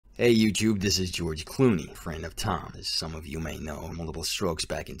Hey YouTube, this is George Clooney, friend of Tom. As some of you may know, multiple strokes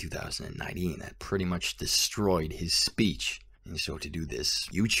back in 2019 that pretty much destroyed his speech. And so to do this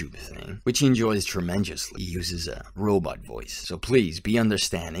YouTube thing, which he enjoys tremendously, he uses a robot voice. So please be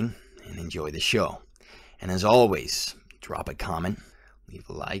understanding and enjoy the show. And as always, drop a comment, leave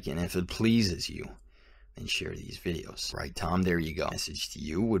a like, and if it pleases you, then share these videos. Right, Tom, there you go. Message to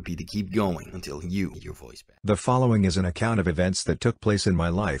you would be to keep going until you get your voice back. The following is an account of events that took place in my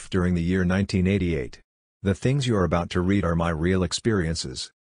life during the year 1988. The things you are about to read are my real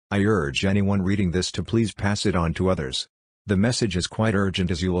experiences. I urge anyone reading this to please pass it on to others. The message is quite urgent,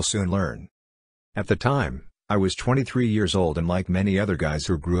 as you will soon learn. At the time, I was 23 years old, and like many other guys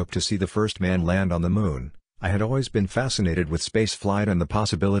who grew up to see the first man land on the moon, I had always been fascinated with space flight and the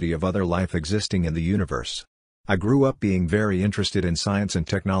possibility of other life existing in the universe. I grew up being very interested in science and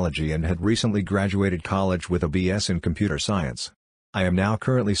technology and had recently graduated college with a BS in computer science. I am now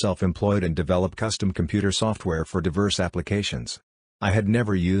currently self-employed and develop custom computer software for diverse applications. I had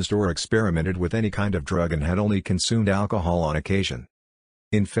never used or experimented with any kind of drug and had only consumed alcohol on occasion.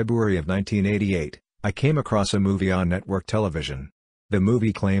 In February of 1988, I came across a movie on network television. The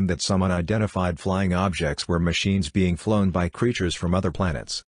movie claimed that some unidentified flying objects were machines being flown by creatures from other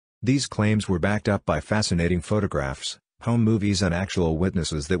planets. These claims were backed up by fascinating photographs, home movies, and actual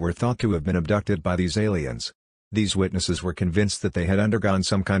witnesses that were thought to have been abducted by these aliens. These witnesses were convinced that they had undergone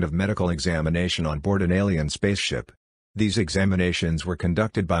some kind of medical examination on board an alien spaceship. These examinations were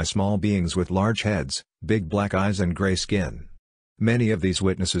conducted by small beings with large heads, big black eyes, and gray skin. Many of these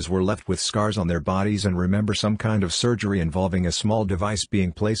witnesses were left with scars on their bodies and remember some kind of surgery involving a small device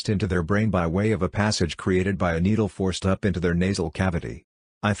being placed into their brain by way of a passage created by a needle forced up into their nasal cavity.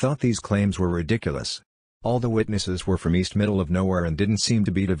 I thought these claims were ridiculous. All the witnesses were from East Middle of Nowhere and didn't seem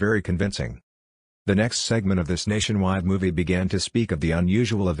to be very convincing. The next segment of this nationwide movie began to speak of the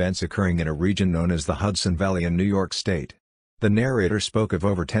unusual events occurring in a region known as the Hudson Valley in New York State. The narrator spoke of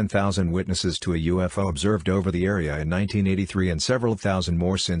over 10,000 witnesses to a UFO observed over the area in 1983 and several thousand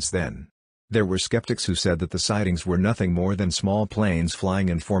more since then. There were skeptics who said that the sightings were nothing more than small planes flying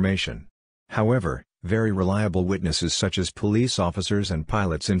in formation. However, very reliable witnesses such as police officers and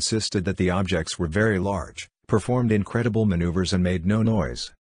pilots insisted that the objects were very large, performed incredible maneuvers, and made no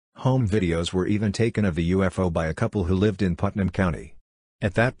noise. Home videos were even taken of the UFO by a couple who lived in Putnam County.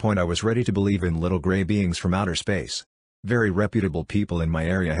 At that point I was ready to believe in little gray beings from outer space. Very reputable people in my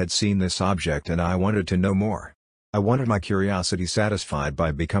area had seen this object and I wanted to know more. I wanted my curiosity satisfied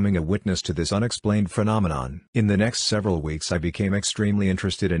by becoming a witness to this unexplained phenomenon. In the next several weeks I became extremely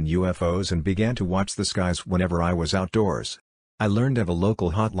interested in UFOs and began to watch the skies whenever I was outdoors. I learned of a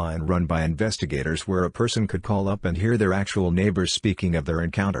local hotline run by investigators where a person could call up and hear their actual neighbors speaking of their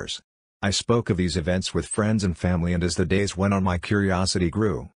encounters. I spoke of these events with friends and family, and as the days went on my curiosity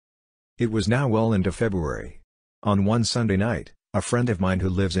grew. It was now well into February. On one Sunday night, a friend of mine who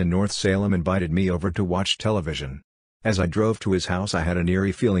lives in North Salem invited me over to watch television. As I drove to his house I had an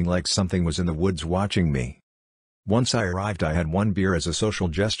eerie feeling like something was in the woods watching me. Once I arrived I had one beer as a social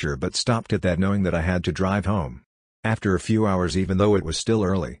gesture but stopped at that knowing that I had to drive home. After a few hours, even though it was still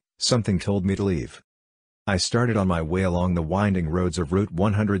early, something told me to leave. I started on my way along the winding roads of Route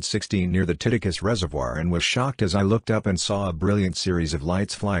 116 near the Titticus Reservoir and was shocked as I looked up and saw a brilliant series of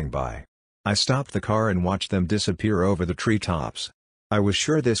lights flying by. I stopped the car and watched them disappear over the treetops. I was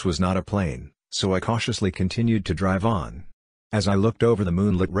sure this was not a plane, so I cautiously continued to drive on. As I looked over the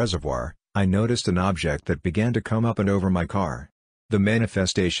moonlit reservoir, I noticed an object that began to come up and over my car. The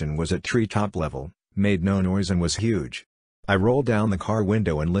manifestation was at treetop level, made no noise, and was huge. I rolled down the car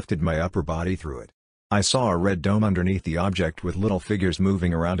window and lifted my upper body through it. I saw a red dome underneath the object with little figures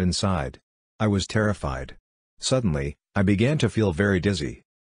moving around inside. I was terrified. Suddenly, I began to feel very dizzy.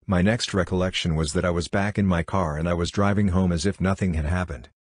 My next recollection was that I was back in my car and I was driving home as if nothing had happened.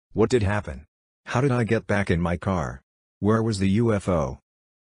 What did happen? How did I get back in my car? Where was the UFO?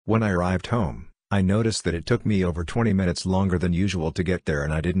 When I arrived home, I noticed that it took me over 20 minutes longer than usual to get there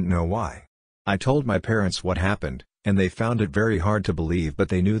and I didn't know why. I told my parents what happened, and they found it very hard to believe, but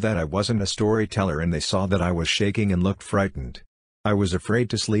they knew that I wasn't a storyteller and they saw that I was shaking and looked frightened. I was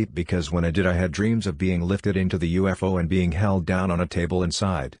afraid to sleep because when I did I had dreams of being lifted into the UFO and being held down on a table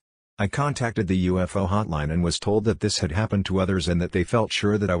inside. I contacted the UFO hotline and was told that this had happened to others and that they felt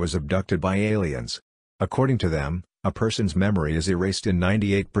sure that I was abducted by aliens. According to them, a person's memory is erased in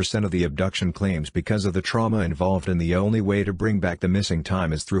 98% of the abduction claims because of the trauma involved, and the only way to bring back the missing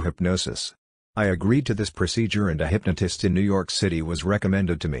time is through hypnosis. I agreed to this procedure and a hypnotist in New York City was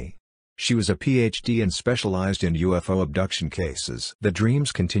recommended to me. She was a PhD and specialized in UFO abduction cases. The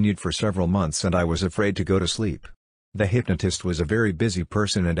dreams continued for several months and I was afraid to go to sleep. The hypnotist was a very busy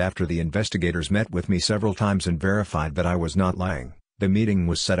person, and after the investigators met with me several times and verified that I was not lying, the meeting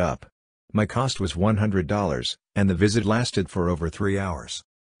was set up. My cost was $100, and the visit lasted for over 3 hours.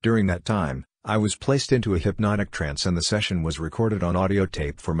 During that time, I was placed into a hypnotic trance and the session was recorded on audio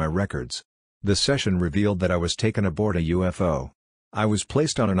tape for my records. The session revealed that I was taken aboard a UFO. I was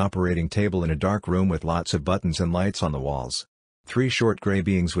placed on an operating table in a dark room with lots of buttons and lights on the walls. 3 short gray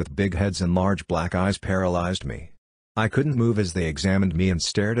beings with big heads and large black eyes paralyzed me. I couldn't move as they examined me and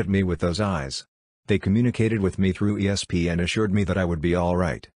stared at me with those eyes. They communicated with me through ESP and assured me that I would be all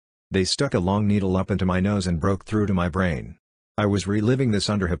right. They stuck a long needle up into my nose and broke through to my brain. I was reliving this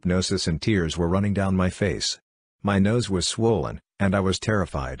under hypnosis and tears were running down my face. My nose was swollen, and I was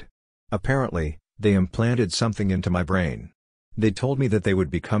terrified. Apparently, they implanted something into my brain. They told me that they would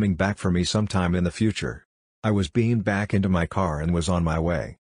be coming back for me sometime in the future. I was beamed back into my car and was on my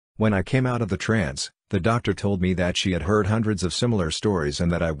way. When I came out of the trance, the doctor told me that she had heard hundreds of similar stories and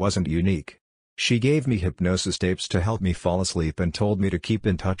that I wasn't unique. She gave me hypnosis tapes to help me fall asleep and told me to keep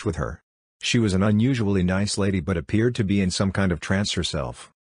in touch with her. She was an unusually nice lady but appeared to be in some kind of trance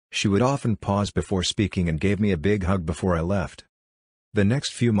herself. She would often pause before speaking and gave me a big hug before I left. The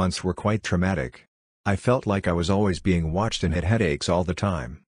next few months were quite traumatic. I felt like I was always being watched and had headaches all the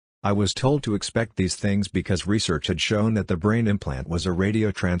time. I was told to expect these things because research had shown that the brain implant was a radio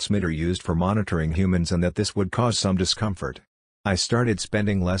transmitter used for monitoring humans and that this would cause some discomfort. I started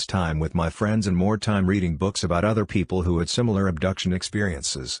spending less time with my friends and more time reading books about other people who had similar abduction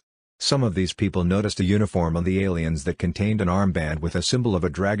experiences. Some of these people noticed a uniform on the aliens that contained an armband with a symbol of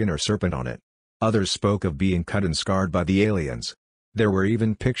a dragon or serpent on it. Others spoke of being cut and scarred by the aliens. There were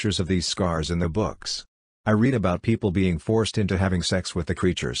even pictures of these scars in the books. I read about people being forced into having sex with the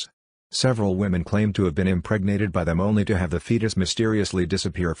creatures. Several women claimed to have been impregnated by them only to have the fetus mysteriously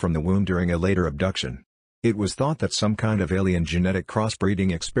disappear from the womb during a later abduction. It was thought that some kind of alien genetic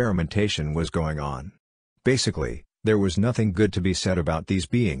crossbreeding experimentation was going on. Basically, there was nothing good to be said about these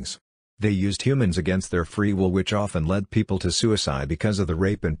beings. They used humans against their free will, which often led people to suicide because of the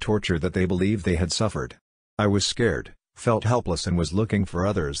rape and torture that they believed they had suffered. I was scared, felt helpless and was looking for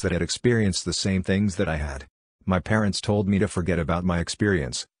others that had experienced the same things that I had. My parents told me to forget about my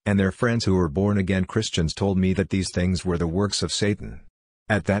experience, and their friends who were born-again Christians told me that these things were the works of Satan.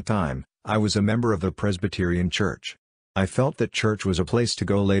 At that time, I was a member of the Presbyterian Church. I felt that church was a place to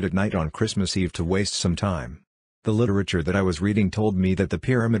go late at night on Christmas Eve to waste some time. The literature that I was reading told me that the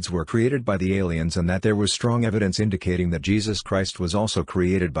pyramids were created by the aliens and that there was strong evidence indicating that Jesus Christ was also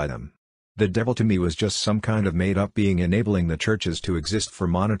created by them. The devil to me was just some kind of made-up being enabling the churches to exist for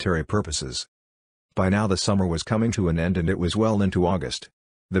monetary purposes. By now the summer was coming to an end and it was well into August.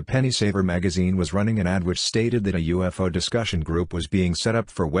 The Penny Saver magazine was running an ad which stated that a UFO discussion group was being set up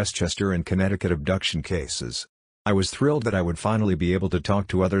for Westchester and Connecticut abduction cases. I was thrilled that I would finally be able to talk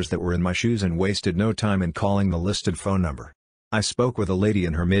to others that were in my shoes and wasted no time in calling the listed phone number. I spoke with a lady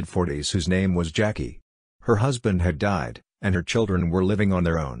in her mid-40s whose name was Jackie. Her husband had died, and her children were living on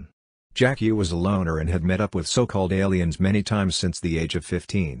their own. Jackie was a loner and had met up with so-called aliens many times since the age of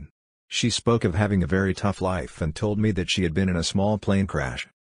 15. She spoke of having a very tough life and told me that she had been in a small plane crash.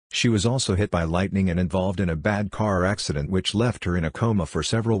 She was also hit by lightning and involved in a bad car accident which left her in a coma for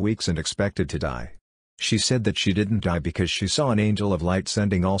several weeks and expected to die. She said that she didn't die because she saw an angel of light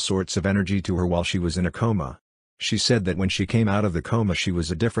sending all sorts of energy to her while she was in a coma. She said that when she came out of the coma she was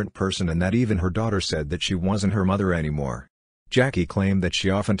a different person and that even her daughter said that she wasn't her mother anymore. Jackie claimed that she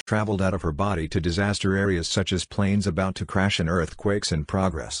often traveled out of her body to disaster areas such as planes about to crash and earthquakes in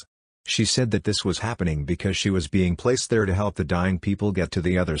progress. She said that this was happening because she was being placed there to help the dying people get to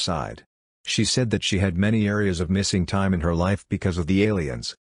the other side. She said that she had many areas of missing time in her life because of the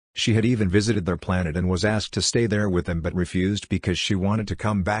aliens. She had even visited their planet and was asked to stay there with them but refused because she wanted to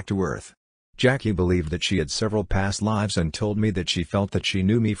come back to Earth. Jackie believed that she had several past lives and told me that she felt that she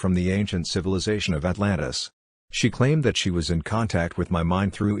knew me from the ancient civilization of Atlantis. She claimed that she was in contact with my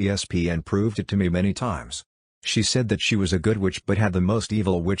mind through ESP and proved it to me many times. She said that she was a good witch but had the most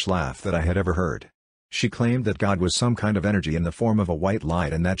evil witch laugh that I had ever heard. She claimed that God was some kind of energy in the form of a white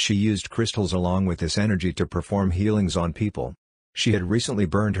light and that she used crystals along with this energy to perform healings on people. She had recently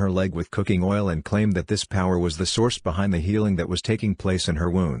burned her leg with cooking oil and claimed that this power was the source behind the healing that was taking place in her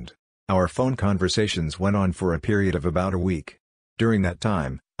wound. Our phone conversations went on for a period of about a week. During that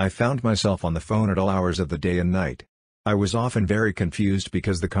time, I found myself on the phone at all hours of the day and night. I was often very confused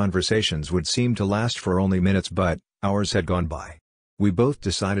because the conversations would seem to last for only minutes but hours had gone by. We both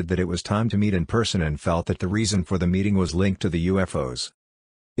decided that it was time to meet in person and felt that the reason for the meeting was linked to the UFOs.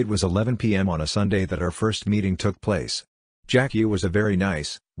 It was 11 p.m. on a Sunday that our first meeting took place. Jackie was a very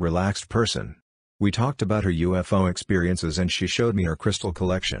nice, relaxed person. We talked about her UFO experiences and she showed me her crystal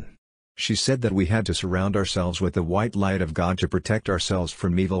collection. She said that we had to surround ourselves with the white light of God to protect ourselves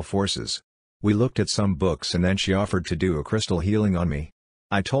from evil forces. We looked at some books and then she offered to do a crystal healing on me.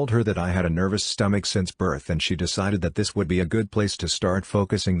 I told her that I had a nervous stomach since birth and she decided that this would be a good place to start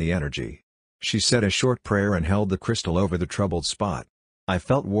focusing the energy. She said a short prayer and held the crystal over the troubled spot. I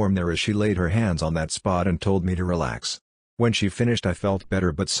felt warm there as she laid her hands on that spot and told me to relax. When she finished I felt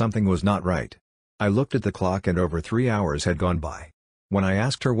better, but something was not right. I looked at the clock and over 3 hours had gone by. When I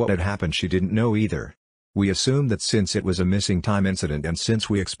asked her what had happened she didn't know either. We assumed that since it was a missing time incident and since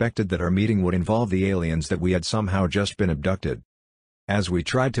we expected that our meeting would involve the aliens, that we had somehow just been abducted. As we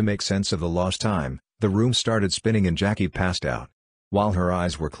tried to make sense of the lost time, the room started spinning and Jackie passed out. While her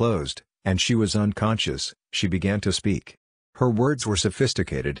eyes were closed, and she was unconscious, she began to speak. Her words were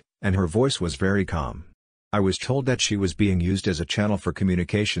sophisticated, and her voice was very calm. I was told that she was being used as a channel for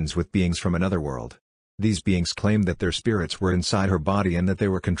communications with beings from another world. These beings claimed that their spirits were inside her body and that they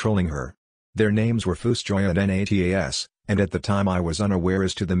were controlling her. Their names were Fusjoy and Natas, and at the time I was unaware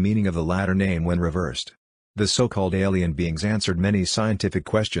as to the meaning of the latter name when reversed. The so-called alien beings answered many scientific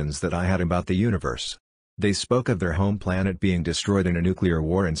questions that I had about the universe. They spoke of their home planet being destroyed in a nuclear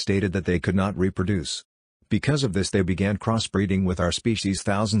war and stated that they could not reproduce. Because of this they began crossbreeding with our species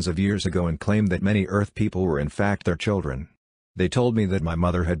thousands of years ago and claimed that many Earth people were in fact their children. They told me that my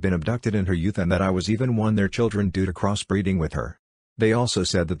mother had been abducted in her youth and that I was even one of their children due to crossbreeding with her. They also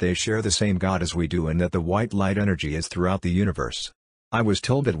said that they share the same God as we do and that the white light energy is throughout the universe. I was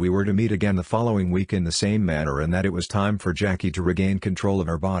told that we were to meet again the following week in the same manner and that it was time for Jackie to regain control of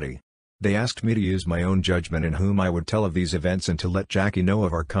her body. They asked me to use my own judgment in whom I would tell of these events and to let Jackie know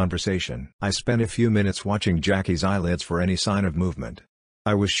of our conversation. I spent a few minutes watching Jackie's eyelids for any sign of movement.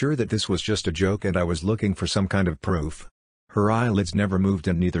 I was sure that this was just a joke and I was looking for some kind of proof. Her eyelids never moved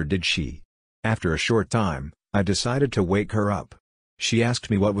and neither did she. After a short time, I decided to wake her up. She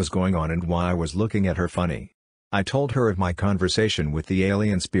asked me what was going on and why I was looking at her funny. I told her of my conversation with the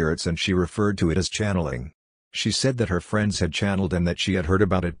alien spirits and she referred to it as channeling. She said that her friends had channeled and that she had heard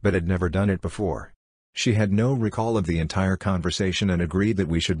about it but had never done it before. She had no recall of the entire conversation and agreed that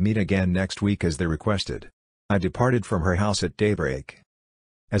we should meet again next week as they requested. I departed from her house at daybreak.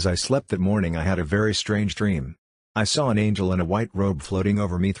 As I slept that morning I had a very strange dream. I saw an angel in a white robe floating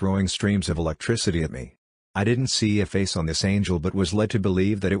over me throwing streams of electricity at me. I didn't see a face on this angel but was led to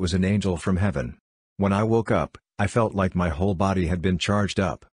believe that it was an angel from heaven. When I woke up, I felt like my whole body had been charged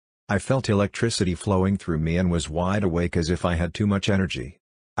up. I felt electricity flowing through me and was wide awake as if I had too much energy.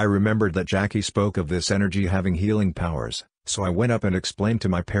 I remembered that Jackie spoke of this energy having healing powers, so I went up and explained to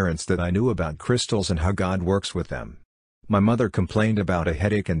my parents that I knew about crystals and how God works with them. My mother complained about a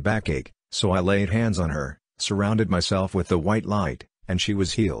headache and backache, so I laid hands on her, surrounded myself with the white light, and she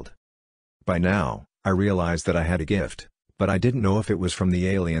was healed. By now, I realized that I had a gift, but I didn't know if it was from the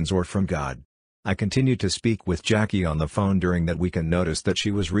aliens or from God. I continued to speak with Jackie on the phone during that week and noticed that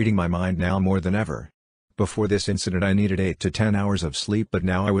she was reading my mind now more than ever. Before this incident I needed 8 to 10 hours of sleep, but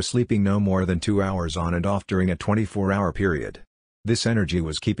now I was sleeping no more than 2 hours on and off during a 24-hour period. This energy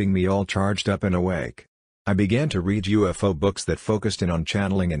was keeping me all charged up and awake. I began to read UFO books that focused in on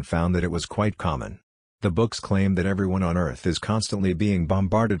channeling and found that it was quite common. The books claimed that everyone on Earth is constantly being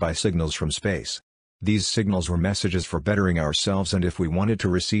bombarded by signals from space. These signals were messages for bettering ourselves, and if we wanted to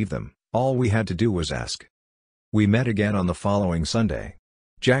receive them, all we had to do was ask. We met again on the following Sunday.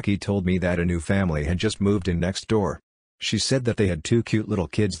 Jackie told me that a new family had just moved in next door. She said that they had 2 cute little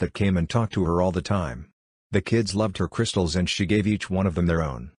kids that came and talked to her all the time. The kids loved her crystals and she gave each one of them their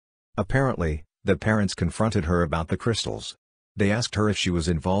own. Apparently, the parents confronted her about the crystals. They asked her if she was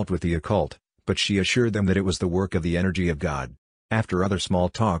involved with the occult, but she assured them that it was the work of the energy of God. After other small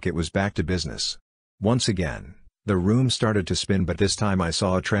talk it was back to business. Once again, the room started to spin, but this time I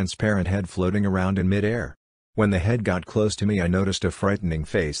saw a transparent head floating around in mid-air. When the head got close to me I noticed a frightening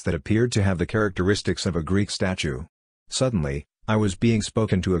face that appeared to have the characteristics of a Greek statue. Suddenly, I was being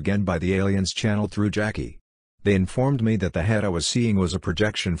spoken to again by the aliens channeled through Jackie. They informed me that the head I was seeing was a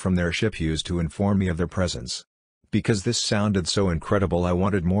projection from their ship used to inform me of their presence. Because this sounded so incredible I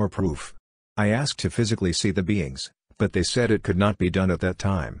wanted more proof. I asked to physically see the beings, but they said it could not be done at that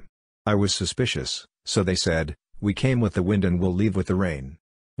time. I was suspicious, so they said, "We came with the wind and will leave with the rain."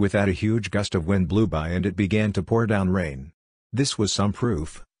 With that a huge gust of wind blew by and it began to pour down rain. This was some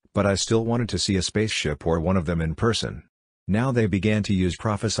proof, but I still wanted to see a spaceship or one of them in person. Now they began to use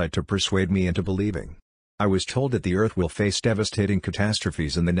prophecy to persuade me into believing. I was told that the Earth will face devastating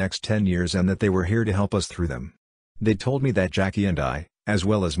catastrophes in the next 10 years and that they were here to help us through them. They told me that Jackie and I, as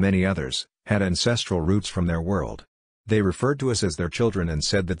well as many others, had ancestral roots from their world. They referred to us as their children and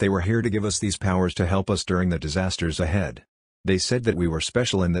said that they were here to give us these powers to help us during the disasters ahead. They said that we were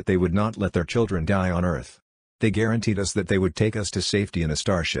special and that they would not let their children die on Earth. They guaranteed us that they would take us to safety in a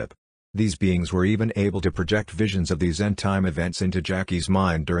starship. These beings were even able to project visions of these end-time events into Jackie's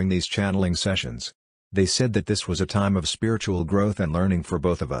mind during these channeling sessions. They said that this was a time of spiritual growth and learning for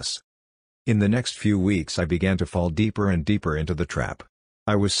both of us. In the next few weeks I began to fall deeper and deeper into the trap.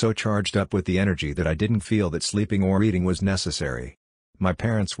 I was so charged up with the energy that I didn't feel that sleeping or eating was necessary. My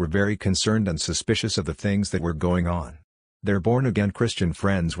parents were very concerned and suspicious of the things that were going on. Their born-again Christian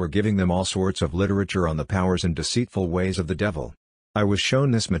friends were giving them all sorts of literature on the powers and deceitful ways of the devil. I was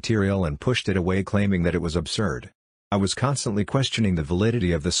shown this material and pushed it away, claiming that it was absurd. I was constantly questioning the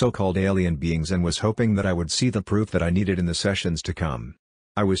validity of the so-called alien beings and was hoping that I would see the proof that I needed in the sessions to come.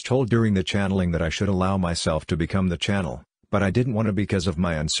 I was told during the channeling that I should allow myself to become the channel, but I didn't want to because of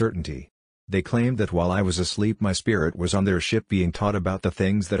my uncertainty. They claimed that while I was asleep my spirit was on their ship being taught about the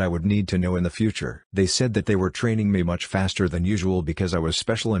things that I would need to know in the future. They said that they were training me much faster than usual because I was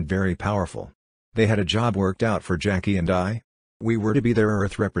special and very powerful. They had a job worked out for Jackie and I. We were to be their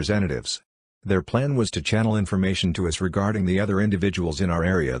Earth representatives. Their plan was to channel information to us regarding the other individuals in our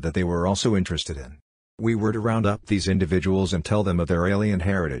area that they were also interested in. We were to round up these individuals and tell them of their alien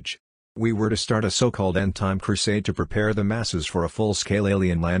heritage. We were to start a so-called end-time crusade to prepare the masses for a full-scale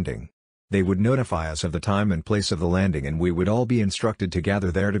alien landing. They would notify us of the time and place of the landing and we would all be instructed to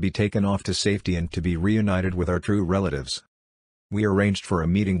gather there to be taken off to safety and to be reunited with our true relatives. We arranged for a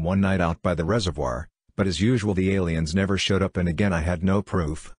meeting one night out by the reservoir, but as usual the aliens never showed up and again I had no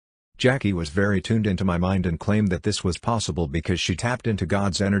proof. Jackie was very tuned into my mind and claimed that this was possible because she tapped into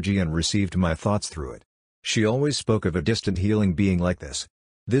God's energy and received my thoughts through it. She always spoke of a distant healing being like this.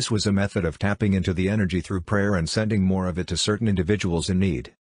 This was a method of tapping into the energy through prayer and sending more of it to certain individuals in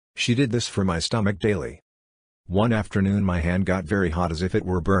need. She did this for my stomach daily. One afternoon my hand got very hot as if it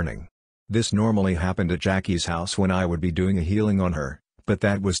were burning. This normally happened at Jackie's house when I would be doing a healing on her, but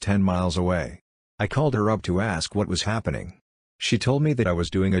that was 10 miles away. I called her up to ask what was happening. She told me that I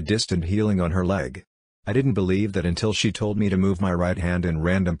was doing a distant healing on her leg. I didn't believe that until she told me to move my right hand in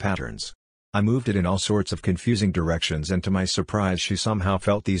random patterns. I moved it in all sorts of confusing directions and to my surprise she somehow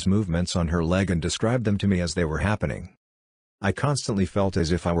felt these movements on her leg and described them to me as they were happening. I constantly felt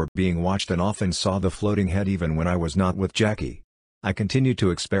as if I were being watched and often saw the floating head even when I was not with Jackie. I continued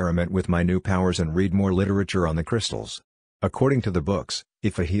to experiment with my new powers and read more literature on the crystals. According to the books,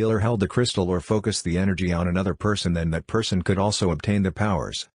 if a healer held the crystal or focused the energy on another person then that person could also obtain the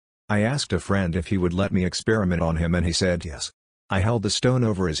powers. I asked a friend if he would let me experiment on him and he said yes. I held the stone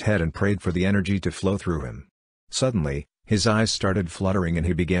over his head and prayed for the energy to flow through him. Suddenly, his eyes started fluttering and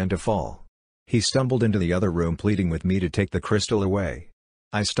he began to fall. He stumbled into the other room pleading with me to take the crystal away.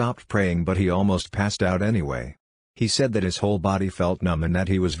 I stopped praying but he almost passed out anyway. He said that his whole body felt numb and that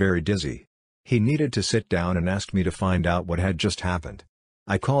he was very dizzy. He needed to sit down and asked me to find out what had just happened.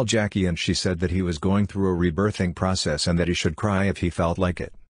 I called Jackie and she said that he was going through a rebirthing process and that he should cry if he felt like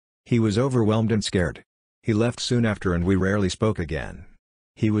it. He was overwhelmed and scared. He left soon after and we rarely spoke again.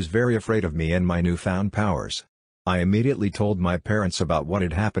 He was very afraid of me and my newfound powers. I immediately told my parents about what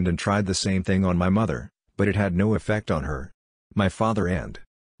had happened and tried the same thing on my mother, but it had no effect on her. My father and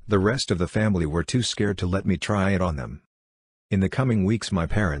the rest of the family were too scared to let me try it on them. In the coming weeks my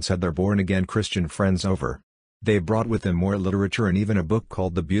parents had their born-again Christian friends over. They brought with them more literature and even a book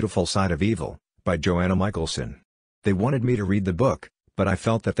called The Beautiful Side of Evil, by Joanna Michelson. They wanted me to read the book, but I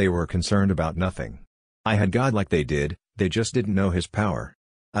felt that they were concerned about nothing. I had God like they did, they just didn't know His power.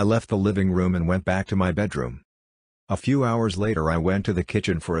 I left the living room and went back to my bedroom. A few hours later I went to the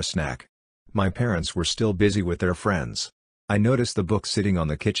kitchen for a snack. My parents were still busy with their friends. I noticed the book sitting on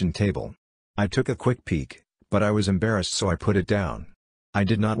the kitchen table. I took a quick peek, but I was embarrassed so I put it down. I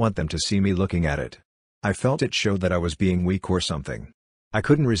did not want them to see me looking at it. I felt it showed that I was being weak or something. I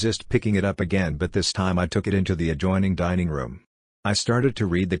couldn't resist picking it up again but this time I took it into the adjoining dining room. I started to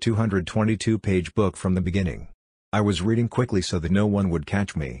read the 222-page book from the beginning. I was reading quickly so that no one would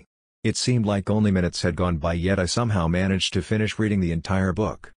catch me. It seemed like only minutes had gone by yet I somehow managed to finish reading the entire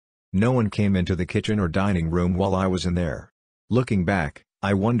book. No one came into the kitchen or dining room while I was in there. Looking back,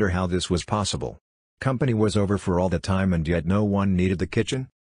 I wonder how this was possible. Company was over for all the time and yet no one needed the kitchen?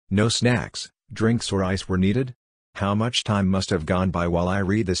 No snacks, drinks or ice were needed? How much time must have gone by while I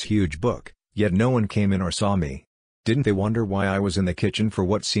read this huge book, yet no one came in or saw me? Didn't they wonder why I was in the kitchen for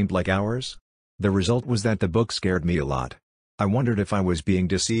what seemed like hours? The result was that the book scared me a lot. I wondered if I was being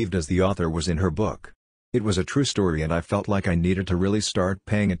deceived as the author was in her book. It was a true story and I felt like I needed to really start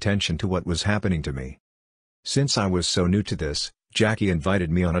paying attention to what was happening to me. Since I was so new to this, Jackie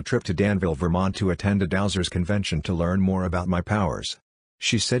invited me on a trip to Danville, Vermont to attend a Dowsers convention to learn more about my powers.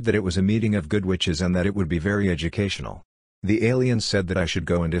 She said that it was a meeting of good witches and that it would be very educational. The aliens said that I should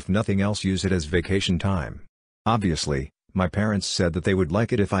go and if nothing else use it as vacation time. Obviously, my parents said that they would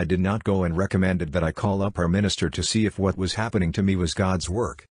like it if I did not go and recommended that I call up our minister to see if what was happening to me was God's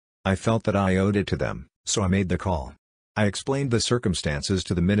work. I felt that I owed it to them, so I made the call. I explained the circumstances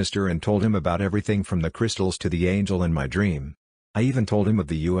to the minister and told him about everything from the crystals to the angel in my dream. I even told him of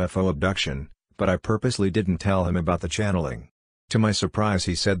the UFO abduction, but I purposely didn't tell him about the channeling. To my surprise,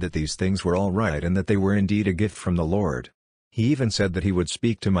 he said that these things were all right and that they were indeed a gift from the Lord. He even said that he would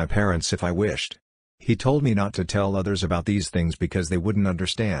speak to my parents if I wished. He told me not to tell others about these things because they wouldn't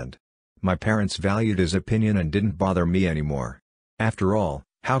understand. My parents valued his opinion and didn't bother me anymore. After all,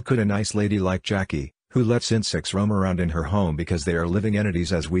 how could a nice lady like Jackie, who lets insects roam around in her home because they are living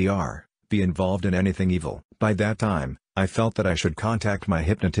entities as we are, be involved in anything evil? By that time, I felt that I should contact my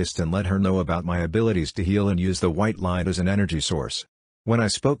hypnotist and let her know about my abilities to heal and use the white light as an energy source. When I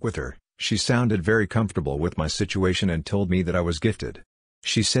spoke with her, she sounded very comfortable with my situation and told me that I was gifted.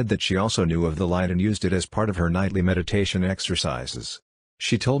 She said that she also knew of the light and used it as part of her nightly meditation exercises.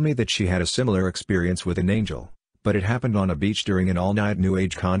 She told me that she had a similar experience with an angel, but it happened on a beach during an all-night New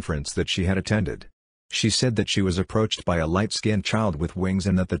Age conference that she had attended. She said that she was approached by a light-skinned child with wings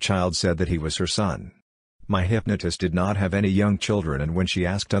and that the child said that he was her son. My hypnotist did not have any young children, and when she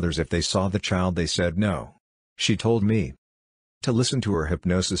asked others if they saw the child they said no. She told me to listen to her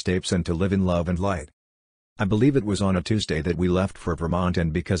hypnosis tapes and to live in love and light. I believe it was on a Tuesday that we left for Vermont,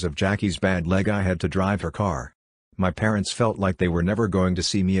 and because of Jackie's bad leg I had to drive her car. My parents felt like they were never going to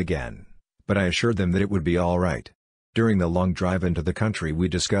see me again, but I assured them that it would be all right. During the long drive into the country we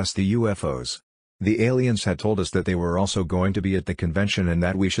discussed the UFOs. The aliens had told us that they were also going to be at the convention and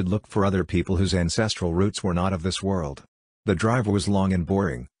that we should look for other people whose ancestral roots were not of this world. The drive was long and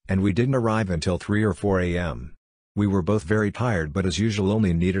boring, and we didn't arrive until 3 or 4 a.m. We were both very tired but as usual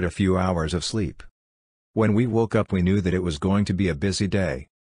only needed a few hours of sleep. When we woke up we knew that it was going to be a busy day.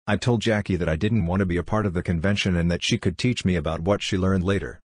 I told Jackie that I didn't want to be a part of the convention and that she could teach me about what she learned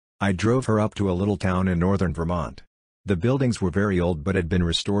later. I drove her up to a little town in northern Vermont. The buildings were very old but had been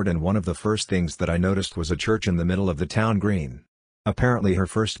restored, and one of the first things that I noticed was a church in the middle of the town green. Apparently her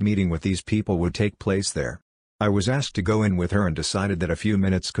first meeting with these people would take place there. I was asked to go in with her and decided that a few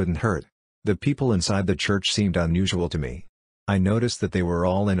minutes couldn't hurt. The people inside the church seemed unusual to me. I noticed that they were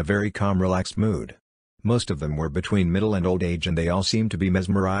all in a very calm, relaxed mood. Most of them were between middle and old age and they all seemed to be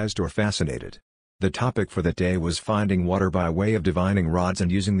mesmerized or fascinated. The topic for that day was finding water by way of divining rods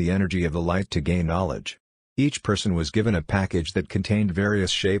and using the energy of the light to gain knowledge. Each person was given a package that contained various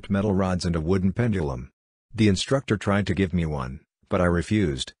shaped metal rods and a wooden pendulum. The instructor tried to give me one, but I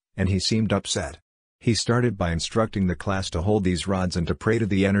refused, and he seemed upset. He started by instructing the class to hold these rods and to pray to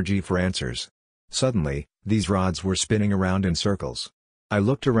the energy for answers. Suddenly, these rods were spinning around in circles. I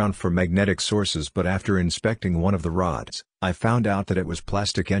looked around for magnetic sources, but after inspecting one of the rods, I found out that it was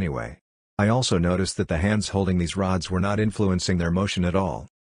plastic anyway. I also noticed that the hands holding these rods were not influencing their motion at all.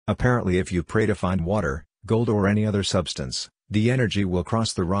 Apparently if you pray to find water, gold or any other substance, the energy will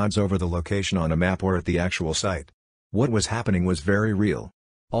cross the rods over the location on a map or at the actual site. What was happening was very real.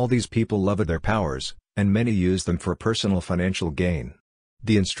 All these people loved their powers, and many used them for personal financial gain.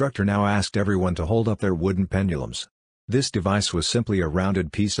 The instructor now asked everyone to hold up their wooden pendulums. This device was simply a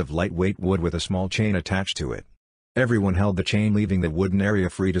rounded piece of lightweight wood with a small chain attached to it. Everyone held the chain, leaving the wooden area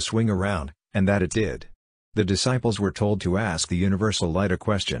free to swing around, and that it did. The disciples were told to ask the universal light a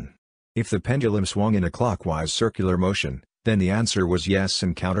question. If the pendulum swung in a clockwise circular motion, then the answer was yes,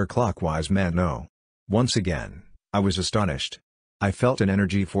 and counterclockwise meant no. Once again, I was astonished. I felt an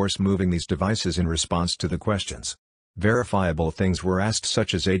energy force moving these devices in response to the questions. Verifiable things were asked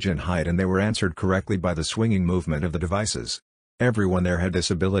such as age and height, and they were answered correctly by the swinging movement of the devices. Everyone there had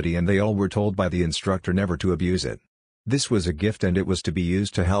this ability and they all were told by the instructor never to abuse it. This was a gift and it was to be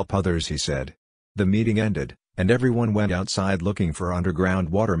used to help others, he said. The meeting ended, and everyone went outside looking for underground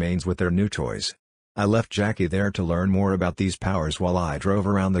water mains with their new toys. I left Jackie there to learn more about these powers while I drove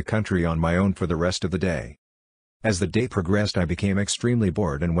around the country on my own for the rest of the day. As the day progressed I became extremely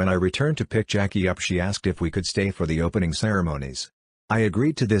bored, and when I returned to pick Jackie up she asked if we could stay for the opening ceremonies. I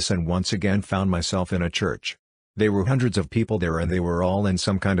agreed to this and once again found myself in a church. There were hundreds of people there and they were all in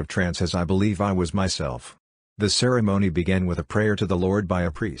some kind of trance, as I believe I was myself. The ceremony began with a prayer to the Lord by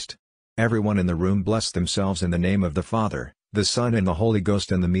a priest. Everyone in the room blessed themselves in the name of the Father, the Son and the Holy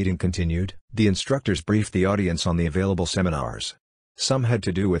Ghost, and the meeting continued. The instructors briefed the audience on the available seminars. Some had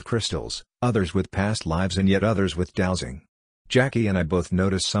to do with crystals, others with past lives, and yet others with dowsing. Jackie and I both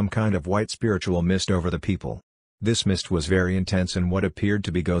noticed some kind of white spiritual mist over the people. This mist was very intense and what appeared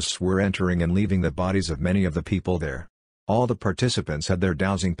to be ghosts were entering and leaving the bodies of many of the people there. All the participants had their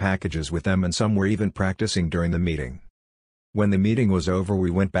dowsing packages with them and some were even practicing during the meeting. When the meeting was over we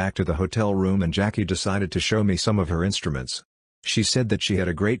went back to the hotel room and Jackie decided to show me some of her instruments. She said that she had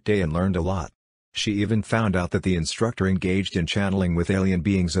a great day and learned a lot. She even found out that the instructor engaged in channeling with alien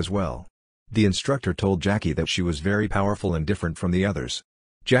beings as well. The instructor told Jackie that she was very powerful and different from the others.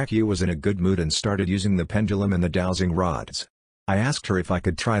 Jackie was in a good mood and started using the pendulum and the dowsing rods. I asked her if I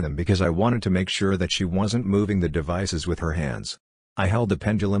could try them because I wanted to make sure that she wasn't moving the devices with her hands. I held the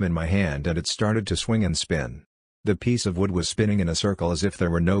pendulum in my hand and it started to swing and spin. The piece of wood was spinning in a circle as if there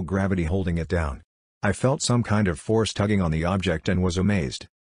were no gravity holding it down. I felt some kind of force tugging on the object and was amazed.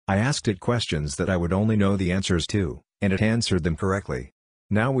 I asked it questions that I would only know the answers to, and it answered them correctly.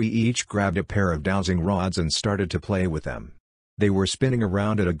 Now we each grabbed a pair of dowsing rods and started to play with them. They were spinning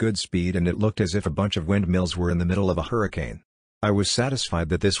around at a good speed and it looked as if a bunch of windmills were in the middle of a hurricane. I was satisfied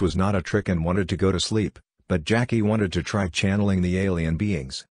that this was not a trick and wanted to go to sleep, but Jackie wanted to try channeling the alien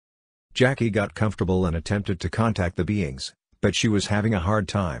beings. Jackie got comfortable and attempted to contact the beings, but she was having a hard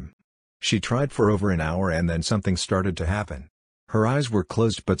time. She tried for over an hour and then something started to happen. Her eyes were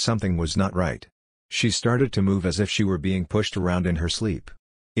closed but something was not right. She started to move as if she were being pushed around in her sleep.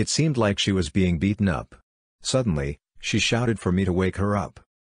 It seemed like she was being beaten up. Suddenly, she shouted for me to wake her up.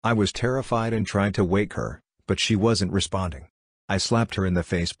 I was terrified and tried to wake her, but she wasn't responding. I slapped her in the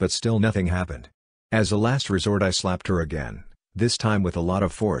face but still nothing happened. As a last resort I slapped her again, this time with a lot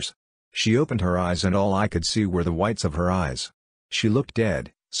of force. She opened her eyes and all I could see were the whites of her eyes. She looked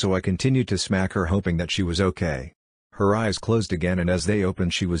dead, so I continued to smack her hoping that she was okay. Her eyes closed again and as they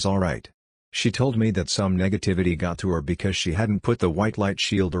opened she was alright. She told me that some negativity got to her because she hadn't put the white light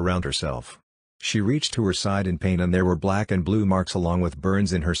shield around herself. She reached to her side in pain and there were black and blue marks along with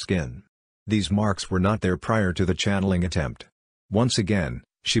burns in her skin. These marks were not there prior to the channeling attempt. Once again,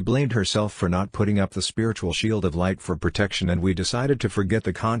 she blamed herself for not putting up the spiritual shield of light for protection and we decided to forget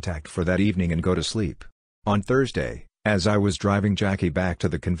the contact for that evening and go to sleep. On Thursday, as I was driving Jackie back to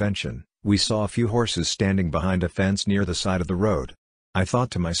the convention, we saw a few horses standing behind a fence near the side of the road. I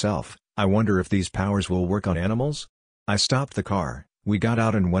thought to myself, I wonder if these powers will work on animals? I stopped the car, we got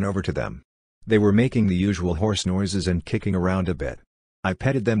out and went over to them. They were making the usual horse noises and kicking around a bit. I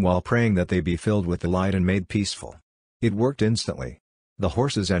petted them while praying that they be filled with the light and made peaceful. It worked instantly. The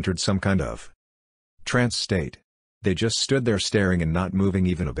horses entered some kind of trance state. They just stood there staring and not moving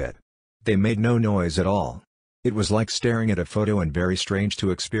even a bit. They made no noise at all. It was like staring at a photo and very strange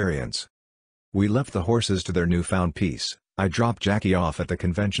to experience. We left the horses to their newfound peace. I dropped Jackie off at the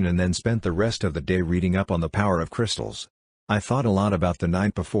convention and then spent the rest of the day reading up on the power of crystals. I thought a lot about the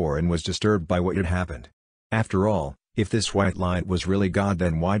night before and was disturbed by what had happened. After all, if this white light was really God,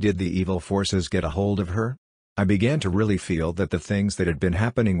 then why did the evil forces get a hold of her? I began to really feel that the things that had been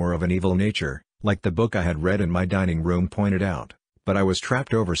happening were of an evil nature, like the book I had read in my dining room pointed out, but I was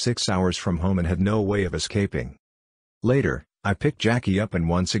trapped over 6 hours from home and had no way of escaping. Later, I picked Jackie up and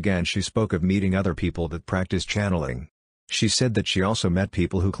once again she spoke of meeting other people that practice channeling. She said that she also met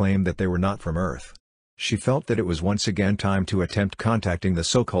people who claimed that they were not from Earth. She felt that it was once again time to attempt contacting the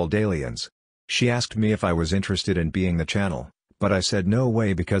so-called aliens. She asked me if I was interested in being the channel, but I said no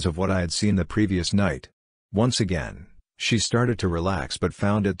way because of what I had seen the previous night. Once again, she started to relax but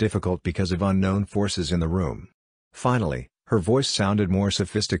found it difficult because of unknown forces in the room. Finally, her voice sounded more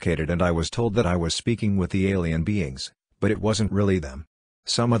sophisticated and I was told that I was speaking with the alien beings, but it wasn't really them.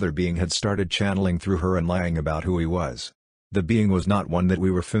 Some other being had started channeling through her and lying about who he was. The being was not one that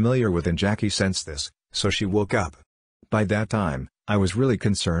we were familiar with and Jackie sensed this, so she woke up. By that time, I was really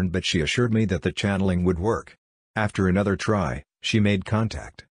concerned but she assured me that the channeling would work. After another try, she made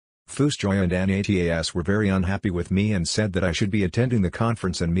contact. Fusjoy and Anatas were very unhappy with me and said that I should be attending the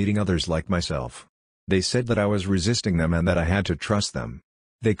conference and meeting others like myself. They said that I was resisting them and that I had to trust them.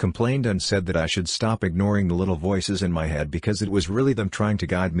 They complained and said that I should stop ignoring the little voices in my head because it was really them trying to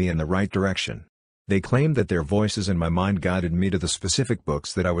guide me in the right direction. They claimed that their voices in my mind guided me to the specific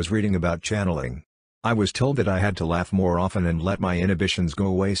books that I was reading about channeling. I was told that I had to laugh more often and let my inhibitions go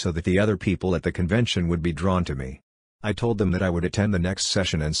away so that the other people at the convention would be drawn to me. I told them that I would attend the next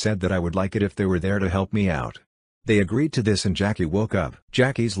session and said that I would like it if they were there to help me out. They agreed to this and Jackie woke up.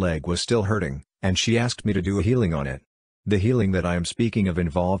 Jackie's leg was still hurting, and she asked me to do a healing on it. The healing that I am speaking of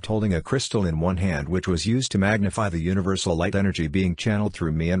involved holding a crystal in one hand which was used to magnify the universal light energy being channeled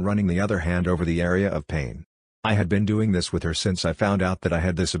through me and running the other hand over the area of pain. I had been doing this with her since I found out that I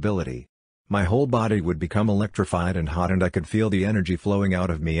had this ability. My whole body would become electrified and hot and I could feel the energy flowing out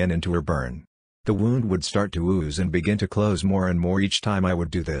of me and into her burn. The wound would start to ooze and begin to close more and more each time I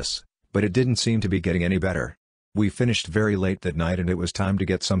would do this, but it didn't seem to be getting any better. We finished very late that night and it was time to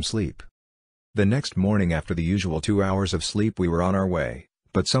get some sleep. The next morning after the usual 2 hours of sleep we were on our way,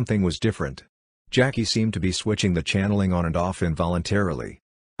 but something was different. Jackie seemed to be switching the channeling on and off involuntarily.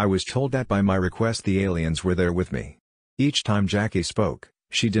 I was told that by my request the aliens were there with me. Each time Jackie spoke,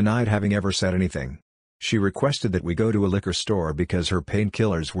 she denied having ever said anything. She requested that we go to a liquor store because her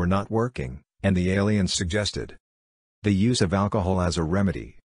painkillers were not working, and the aliens suggested the use of alcohol as a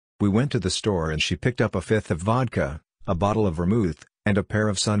remedy. We went to the store and she picked up a fifth of vodka, a bottle of vermouth, and a pair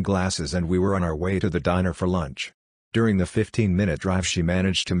of sunglasses, and we were on our way to the diner for lunch. During the 15-minute drive she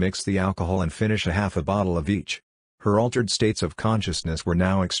managed to mix the alcohol and finish a half a bottle of each. Her altered states of consciousness were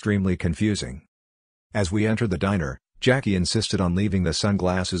now extremely confusing. As we entered the diner, Jackie insisted on leaving the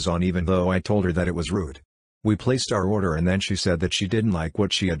sunglasses on even though I told her that it was rude. We placed our order and then she said that she didn't like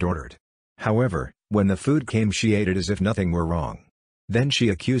what she had ordered. However, when the food came she ate it as if nothing were wrong. Then she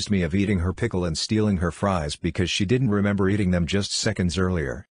accused me of eating her pickle and stealing her fries because she didn't remember eating them just seconds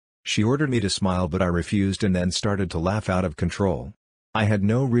earlier. She ordered me to smile but I refused and then started to laugh out of control. I had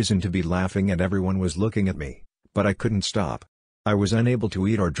no reason to be laughing and everyone was looking at me, but I couldn't stop. I was unable to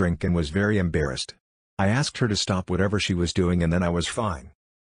eat or drink and was very embarrassed. I asked her to stop whatever she was doing and then I was fine.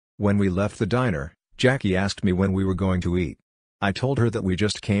 When we left the diner, Jackie asked me when we were going to eat. I told her that we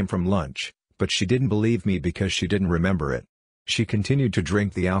just came from lunch, but she didn't believe me because she didn't remember it. She continued to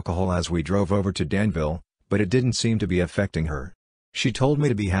drink the alcohol as we drove over to Danville, but it didn't seem to be affecting her. She told me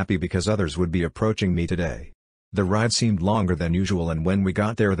to be happy because others would be approaching me today. The ride seemed longer than usual and when we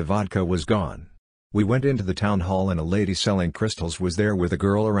got there the vodka was gone. We went into the town hall and a lady selling crystals was there with a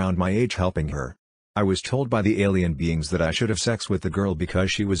girl around my age helping her. I was told by the alien beings that I should have sex with the girl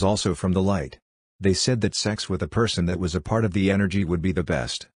because she was also from the light. They said that sex with a person that was a part of the energy would be the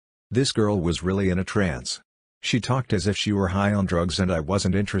best. This girl was really in a trance. She talked as if she were high on drugs and I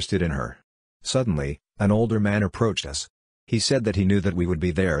wasn't interested in her. Suddenly, an older man approached us. He said that he knew that we would be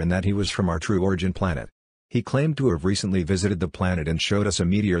there and that he was from our true origin planet. He claimed to have recently visited the planet and showed us a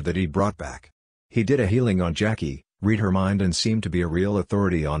meteor that he brought back. He did a healing on Jackie, read her mind and seemed to be a real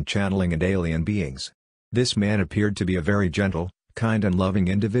authority on channeling and alien beings. This man appeared to be a very gentle, kind and loving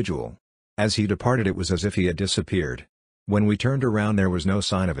individual. As he departed it was as if he had disappeared. When we turned around there was no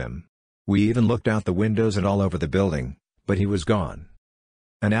sign of him. We even looked out the windows and all over the building, but he was gone.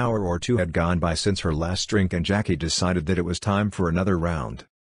 An hour or two had gone by since her last drink and Jackie decided that it was time for another round.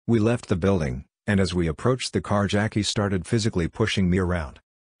 We left the building, and as we approached the car Jackie started physically pushing me around.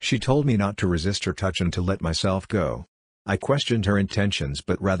 She told me not to resist her touch and to let myself go. I questioned her intentions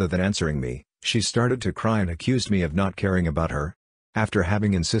but rather than answering me, she started to cry and accused me of not caring about her. After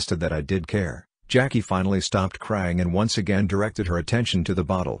having insisted that I did care, Jackie finally stopped crying and once again directed her attention to the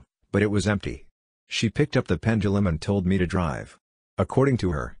bottle. But it was empty. She picked up the pendulum and told me to drive. According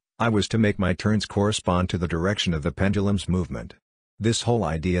to her, I was to make my turns correspond to the direction of the pendulum's movement. This whole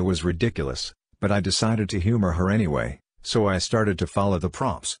idea was ridiculous, but I decided to humor her anyway, so I started to follow the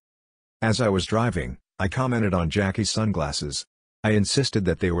prompts. As I was driving, I commented on Jackie's sunglasses. I insisted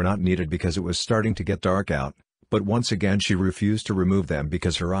that they were not needed because it was starting to get dark out, but once again she refused to remove them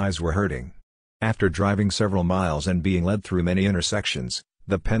because her eyes were hurting. After driving several miles and being led through many intersections,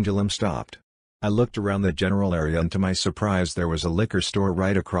 the pendulum stopped. I looked around the general area and to my surprise there was a liquor store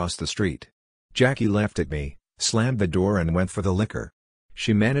right across the street. Jackie laughed at me, slammed the door and went for the liquor.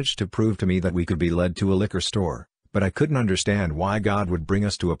 She managed to prove to me that we could be led to a liquor store, but I couldn't understand why God would bring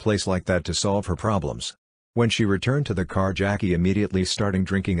us to a place like that to solve her problems. When she returned to the car Jackie immediately started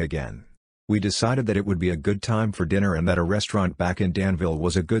drinking again. We decided that it would be a good time for dinner and that a restaurant back in Danville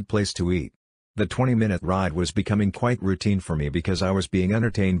was a good place to eat. The 20-minute ride was becoming quite routine for me because I was being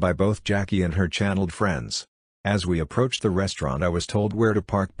entertained by both Jackie and her channeled friends. As we approached the restaurant I was told where to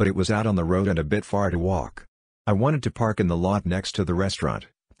park but it was out on the road and a bit far to walk. I wanted to park in the lot next to the restaurant,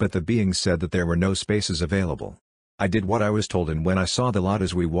 but the beings said that there were no spaces available. I did what I was told and when I saw the lot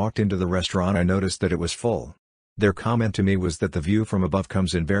as we walked into the restaurant I noticed that it was full. Their comment to me was that the view from above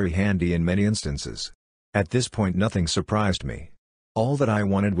comes in very handy in many instances. At this point nothing surprised me. All that I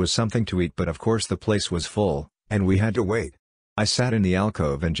wanted was something to eat but of course the place was full, and we had to wait. I sat in the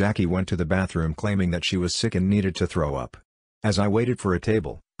alcove and Jackie went to the bathroom claiming that she was sick and needed to throw up. As I waited for a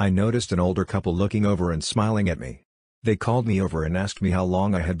table, I noticed an older couple looking over and smiling at me. They called me over and asked me how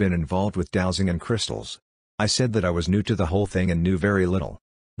long I had been involved with dowsing and crystals. I said that I was new to the whole thing and knew very little.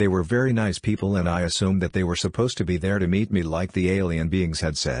 They were very nice people and I assumed that they were supposed to be there to meet me like the alien beings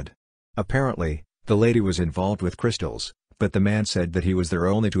had said. Apparently, the lady was involved with crystals, but the man said that he was there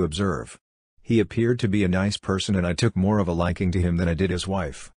only to observe. He appeared to be a nice person and I took more of a liking to him than I did his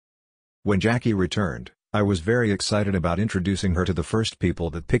wife. When Jackie returned, I was very excited about introducing her to the first people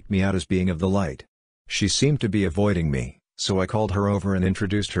that picked me out as being of the light. She seemed to be avoiding me, so I called her over and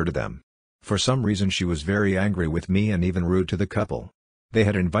introduced her to them. For some reason she was very angry with me and even rude to the couple. They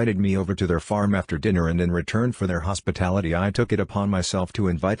had invited me over to their farm after dinner, and in return for their hospitality I took it upon myself to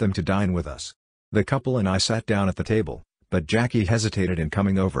invite them to dine with us. The couple and I sat down at the table, but Jackie hesitated in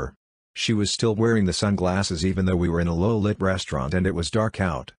coming over. She was still wearing the sunglasses even though we were in a low-lit restaurant and it was dark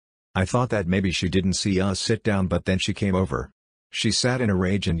out. I thought that maybe she didn't see us sit down, but then she came over. She sat in a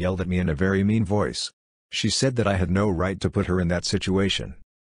rage and yelled at me in a very mean voice. She said that I had no right to put her in that situation.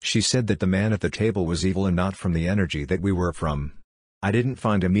 She said that the man at the table was evil and not from the energy that we were from. I didn't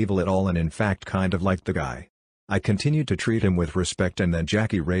find him evil at all and in fact kind of liked the guy. I continued to treat him with respect, and then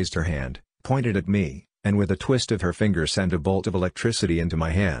Jackie raised her hand, pointed at me, and with a twist of her finger sent a bolt of electricity into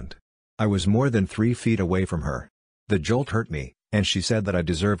my hand. I was more than 3 feet away from her. The jolt hurt me, and she said that I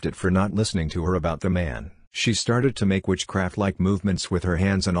deserved it for not listening to her about the man. She started to make witchcraft-like movements with her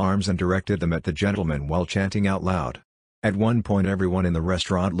hands and arms and directed them at the gentleman while chanting out loud. At one point everyone in the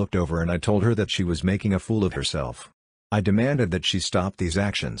restaurant looked over and I told her that she was making a fool of herself. I demanded that she stop these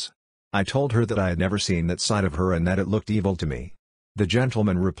actions. I told her that I had never seen that side of her and that it looked evil to me. The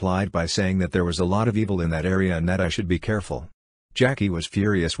gentleman replied by saying that there was a lot of evil in that area and that I should be careful. Jackie was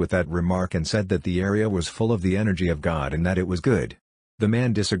furious with that remark and said that the area was full of the energy of God and that it was good. The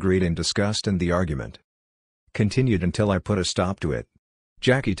man disagreed in disgust, and the argument continued until I put a stop to it.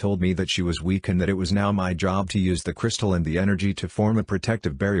 Jackie told me that she was weak and that it was now my job to use the crystal and the energy to form a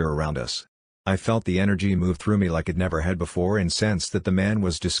protective barrier around us. I felt the energy move through me like it never had before and sensed that the man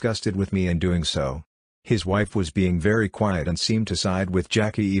was disgusted with me in doing so. His wife was being very quiet and seemed to side with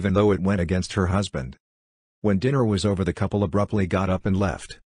Jackie even though it went against her husband. When dinner was over, the couple abruptly got up and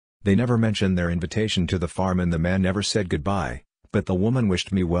left. They never mentioned their invitation to the farm and the man never said goodbye, but the woman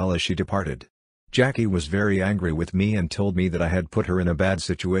wished me well as she departed. Jackie was very angry with me and told me that I had put her in a bad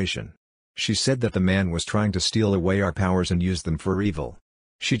situation. She said that the man was trying to steal away our powers and use them for evil.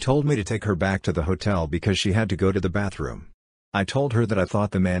 She told me to take her back to the hotel because she had to go to the bathroom. I told her that I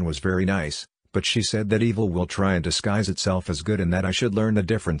thought the man was very nice, but she said that evil will try and disguise itself as good and that I should learn the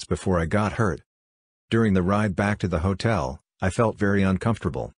difference before I got hurt. During the ride back to the hotel, I felt very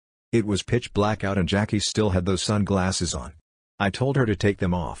uncomfortable. It was pitch black out and Jackie still had those sunglasses on. I told her to take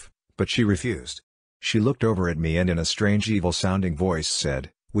them off, but she refused. She looked over at me and in a strange evil-sounding voice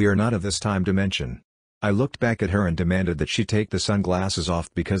said, "We are not of this time dimension." I looked back at her and demanded that she take the sunglasses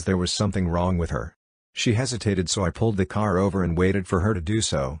off because there was something wrong with her. She hesitated, so I pulled the car over and waited for her to do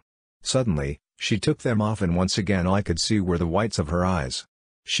so. Suddenly, she took them off and once again I could see were the whites of her eyes.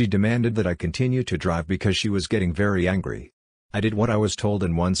 She demanded that I continue to drive because she was getting very angry. I did what I was told,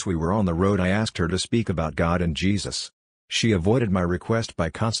 and once we were on the road I asked her to speak about God and Jesus. She avoided my request by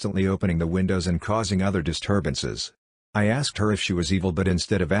constantly opening the windows and causing other disturbances. I asked her if she was evil, but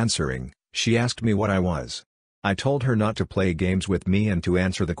instead of answering, she asked me what I was. I told her not to play games with me and to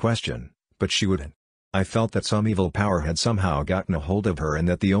answer the question, but she wouldn't. I felt that some evil power had somehow gotten a hold of her and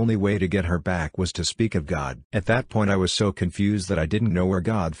that the only way to get her back was to speak of God. At that point I was so confused that I didn't know where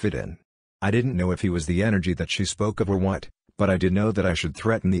God fit in. I didn't know if he was the energy that she spoke of or what, but I did know that I should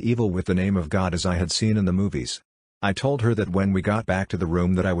threaten the evil with the name of God as I had seen in the movies. I told her that when we got back to the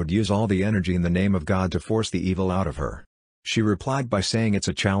room that I would use all the energy in the name of God to force the evil out of her. She replied by saying it's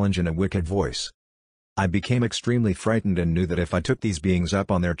a challenge in a wicked voice. I became extremely frightened and knew that if I took these beings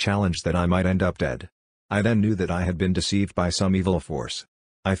up on their challenge that I might end up dead. I then knew that I had been deceived by some evil force.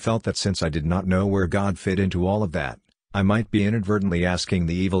 I felt that since I did not know where God fit into all of that, I might be inadvertently asking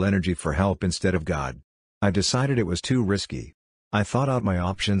the evil energy for help instead of God. I decided it was too risky. I thought out my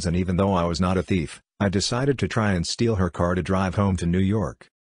options, and even though I was not a thief, I decided to try and steal her car to drive home to New York.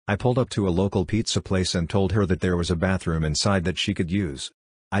 I pulled up to a local pizza place and told her that there was a bathroom inside that she could use.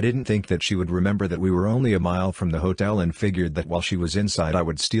 I didn't think that she would remember that we were only a mile from the hotel and figured that while she was inside I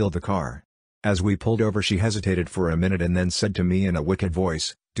would steal the car. As we pulled over she hesitated for a minute and then said to me in a wicked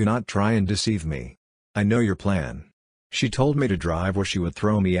voice, "Do not try and deceive me. I know your plan." She told me to drive or she would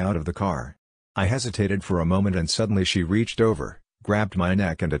throw me out of the car. I hesitated for a moment and suddenly she reached over, grabbed my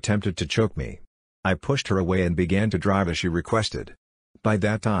neck and attempted to choke me. I pushed her away and began to drive as she requested. By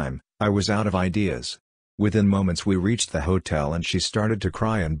that time, I was out of ideas. Within moments we reached the hotel and she started to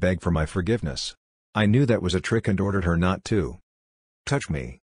cry and beg for my forgiveness. I knew that was a trick and ordered her not to touch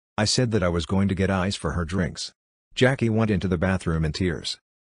me. I said that I was going to get ice for her drinks. Jackie went into the bathroom in tears.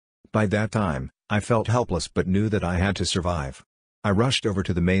 By that time, I felt helpless but knew that I had to survive. I rushed over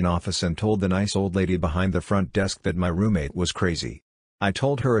to the main office and told the nice old lady behind the front desk that my roommate was crazy. I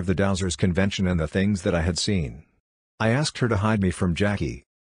told her of the Dowsers convention and the things that I had seen. I asked her to hide me from Jackie.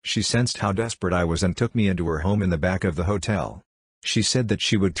 She sensed how desperate I was and took me into her home in the back of the hotel. She said that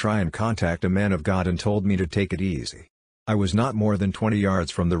she would try and contact a man of God and told me to take it easy. I was not more than 20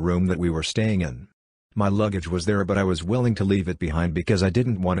 yards from the room that we were staying in. My luggage was there, but I was willing to leave it behind because I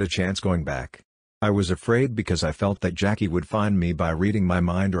didn't want a chance going back. I was afraid because I felt that Jackie would find me by reading my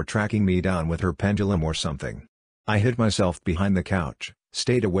mind or tracking me down with her pendulum or something. I hid myself behind the couch,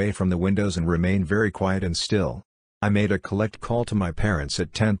 stayed away from the windows and remained very quiet and still. I made a collect call to my parents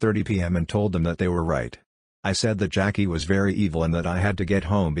at 10:30 p.m. and told them that they were right. I said that Jackie was very evil and that I had to get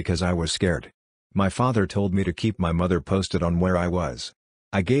home because I was scared. My father told me to keep my mother posted on where I was.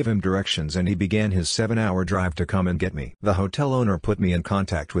 I gave him directions and he began his 7-hour drive to come and get me. The hotel owner put me in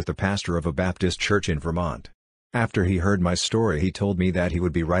contact with the pastor of a Baptist church in Vermont. After he heard my story, he told me that he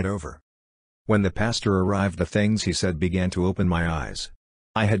would be right over. When the pastor arrived, the things he said began to open my eyes.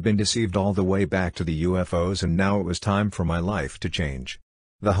 I had been deceived all the way back to the UFOs and now it was time for my life to change.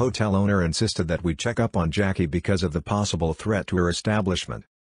 The hotel owner insisted that we check up on Jackie because of the possible threat to her establishment.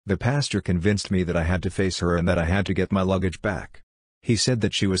 The pastor convinced me that I had to face her and that I had to get my luggage back. He said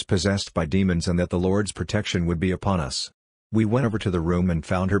that she was possessed by demons and that the Lord's protection would be upon us. We went over to the room and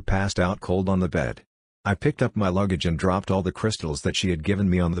found her passed out cold on the bed. I picked up my luggage and dropped all the crystals that she had given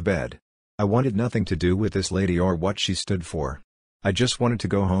me on the bed. I wanted nothing to do with this lady or what she stood for. I just wanted to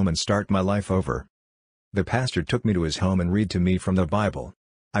go home and start my life over. The pastor took me to his home and read to me from the Bible.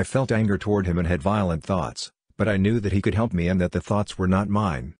 I felt anger toward him and had violent thoughts, but I knew that he could help me and that the thoughts were not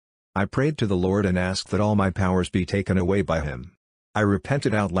mine. I prayed to the Lord and asked that all my powers be taken away by him. I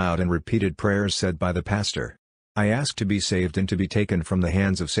repented out loud and repeated prayers said by the pastor. I asked to be saved and to be taken from the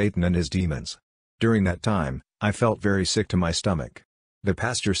hands of Satan and his demons. During that time, I felt very sick to my stomach. The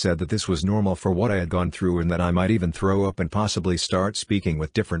pastor said that this was normal for what I had gone through and that I might even throw up and possibly start speaking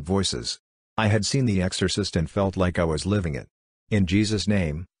with different voices. I had seen The Exorcist and felt like I was living it. In Jesus'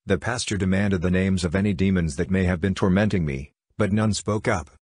 name, the pastor demanded the names of any demons that may have been tormenting me, but none spoke up.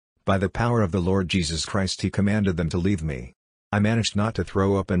 By the power of the Lord Jesus Christ he commanded them to leave me. I managed not to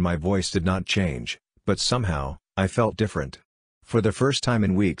throw up and my voice did not change, but somehow, I felt different. For the first time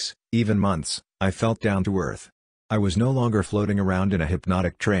in weeks, even months, I felt down to earth. I was no longer floating around in a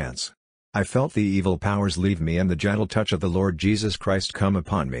hypnotic trance. I felt the evil powers leave me and the gentle touch of the Lord Jesus Christ come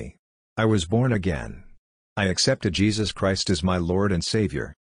upon me. I was born again. I accepted Jesus Christ as my Lord and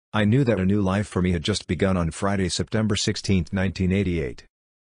Savior. I knew that a new life for me had just begun on Friday, September 16, 1988.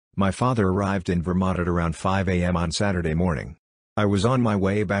 My father arrived in Vermont at around 5 a.m. on Saturday morning. I was on my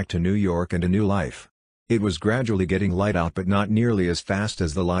way back to New York and a new life. It was gradually getting light out but not nearly as fast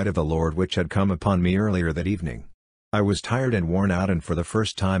as the light of the Lord which had come upon me earlier that evening. I was tired and worn out and for the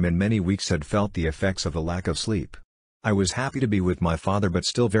first time in many weeks had felt the effects of the lack of sleep. I was happy to be with my father but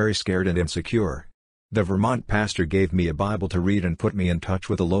still very scared and insecure. The Vermont pastor gave me a Bible to read and put me in touch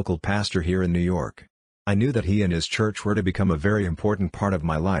with a local pastor here in New York. I knew that he and his church were to become a very important part of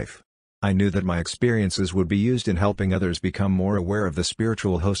my life. I knew that my experiences would be used in helping others become more aware of the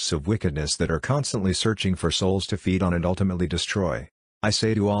spiritual hosts of wickedness that are constantly searching for souls to feed on and ultimately destroy. I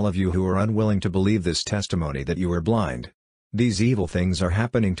say to all of you who are unwilling to believe this testimony that you are blind. These evil things are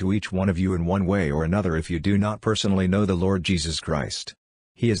happening to each one of you in one way or another if you do not personally know the Lord Jesus Christ.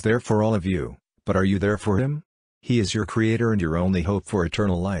 He is there for all of you, but are you there for Him? He is your Creator and your only hope for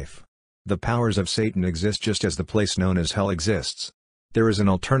eternal life. The powers of Satan exist just as the place known as hell exists. There is an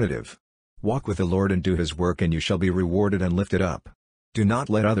alternative. Walk with the Lord and do His work and you shall be rewarded and lifted up. Do not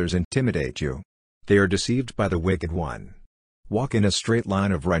let others intimidate you. They are deceived by the wicked one. Walk in a straight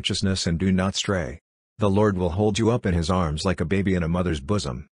line of righteousness and do not stray. The Lord will hold you up in His arms like a baby in a mother's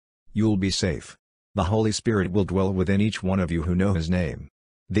bosom. You'll be safe. The Holy Spirit will dwell within each one of you who know His name.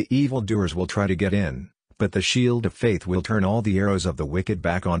 The evildoers will try to get in, but the shield of faith will turn all the arrows of the wicked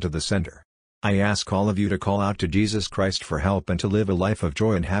back onto the sender. I ask all of you to call out to Jesus Christ for help and to live a life of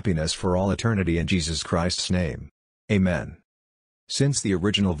joy and happiness for all eternity in Jesus Christ's name. Amen. Since the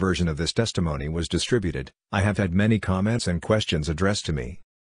original version of this testimony was distributed, I have had many comments and questions addressed to me.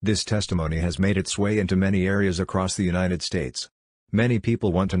 This testimony has made its way into many areas across the United States. Many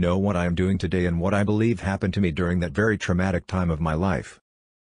people want to know what I am doing today and what I believe happened to me during that very traumatic time of my life.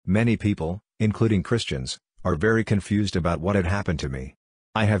 Many people, including Christians, are very confused about what had happened to me.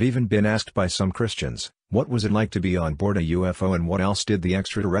 I have even been asked by some Christians, what was it like to be on board a UFO and what else did the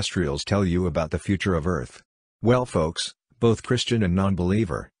extraterrestrials tell you about the future of Earth? Well folks, both Christian and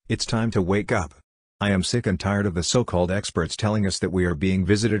non-believer, it's time to wake up. I am sick and tired of the so-called experts telling us that we are being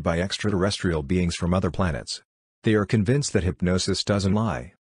visited by extraterrestrial beings from other planets. They are convinced that hypnosis doesn't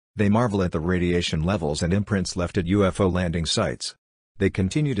lie. They marvel at the radiation levels and imprints left at UFO landing sites. They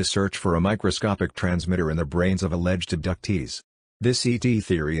continue to search for a microscopic transmitter in the brains of alleged abductees. This ET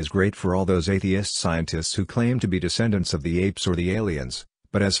theory is great for all those atheist scientists who claim to be descendants of the apes or the aliens,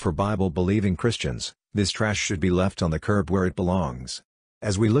 but as for Bible-believing Christians, this trash should be left on the curb where it belongs.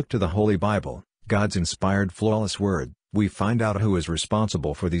 As we look to the Holy Bible, God's inspired flawless word, we find out who is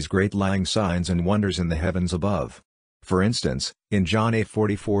responsible for these great lying signs and wonders in the heavens above. For instance, in John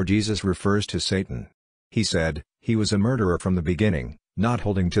 8:44 Jesus refers to Satan. He said, "He was a murderer from the beginning, not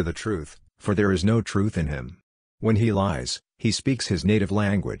holding to the truth, for there is no truth in him. When he lies, he speaks his native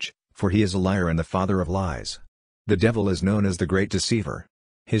language, for he is a liar and the father of lies." The devil is known as the great deceiver.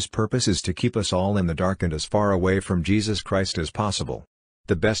 His purpose is to keep us all in the dark and as far away from Jesus Christ as possible.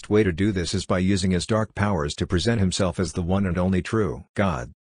 The best way to do this is by using his dark powers to present himself as the one and only true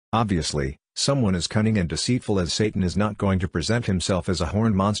God. Obviously, someone as cunning and deceitful as Satan is not going to present himself as a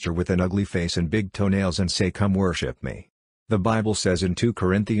horned monster with an ugly face and big toenails and say, "Come worship me." The Bible says in 2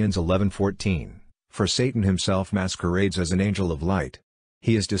 Corinthians 11:14, "For Satan himself masquerades as an angel of light."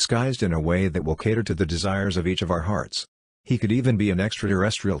 He is disguised in a way that will cater to the desires of each of our hearts. He could even be an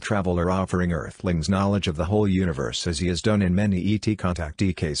extraterrestrial traveler offering Earthlings knowledge of the whole universe as he has done in many ET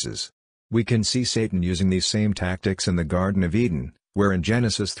contactee cases. We can see Satan using these same tactics in the Garden of Eden, where in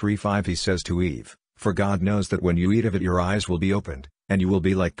Genesis 3:5 he says to Eve, "For God knows that when you eat of it your eyes will be opened, and you will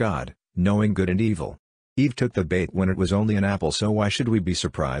be like God, knowing good and evil." Eve took the bait when it was only an apple, so why should we be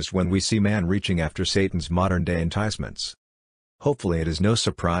surprised when we see man reaching after Satan's modern-day enticements? Hopefully it is no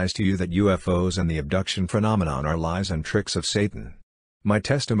surprise to you that UFOs and the abduction phenomenon are lies and tricks of Satan. My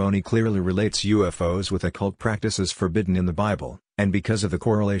testimony clearly relates UFOs with occult practices forbidden in the Bible, and because of the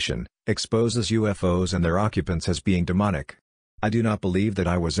correlation, exposes UFOs and their occupants as being demonic. I do not believe that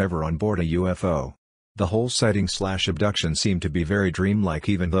I was ever on board a UFO. The whole sighting/abduction seemed to be very dreamlike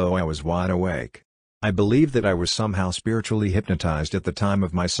even though I was wide awake. I believe that I was somehow spiritually hypnotized at the time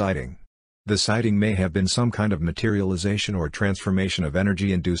of my sighting. The sighting may have been some kind of materialization or transformation of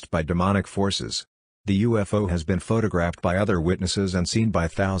energy induced by demonic forces. The UFO has been photographed by other witnesses and seen by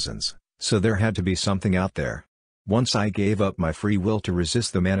thousands, so there had to be something out there. Once I gave up my free will to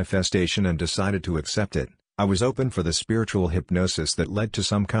resist the manifestation and decided to accept it, I was open for the spiritual hypnosis that led to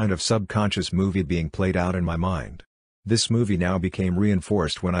some kind of subconscious movie being played out in my mind. This movie now became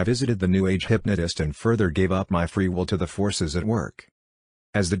reinforced when I visited the New Age hypnotist and further gave up my free will to the forces at work.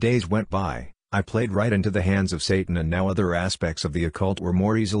 As the days went by, I played right into the hands of Satan, and now other aspects of the occult were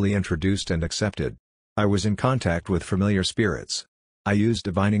more easily introduced and accepted. I was in contact with familiar spirits. I used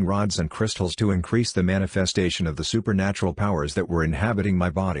divining rods and crystals to increase the manifestation of the supernatural powers that were inhabiting my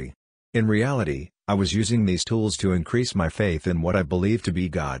body. In reality, I was using these tools to increase my faith in what I believed to be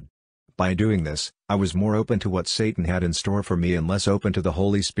God. By doing this, I was more open to what Satan had in store for me and less open to the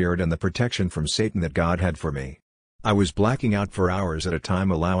Holy Spirit and the protection from Satan that God had for me. I was blacking out for hours at a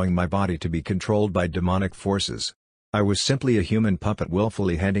time, allowing my body to be controlled by demonic forces. I was simply a human puppet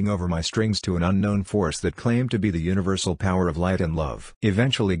willfully handing over my strings to an unknown force that claimed to be the universal power of light and love.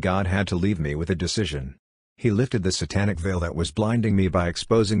 Eventually God had to leave me with a decision. He lifted the satanic veil that was blinding me by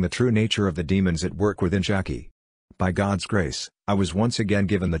exposing the true nature of the demons at work within Jackie. By God's grace, I was once again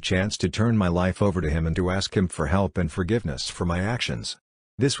given the chance to turn my life over to Him and to ask Him for help and forgiveness for my actions.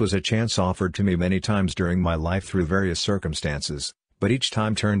 This was a chance offered to me many times during my life through various circumstances, but each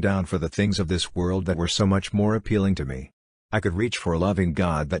time turned down for the things of this world that were so much more appealing to me. I could reach for a loving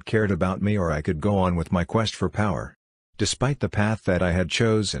God that cared about me, or I could go on with my quest for power. Despite the path that I had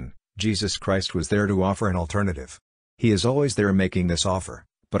chosen, Jesus Christ was there to offer an alternative. He is always there making this offer,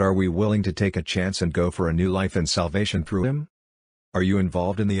 but are we willing to take a chance and go for a new life and salvation through Him? Are you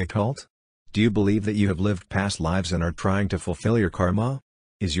involved in the occult? Do you believe that you have lived past lives and are trying to fulfill your karma?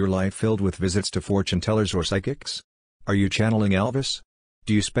 Is your life filled with visits to fortune tellers or psychics? Are you channeling Elvis?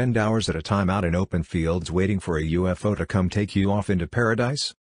 Do you spend hours at a time out in open fields waiting for a UFO to come take you off into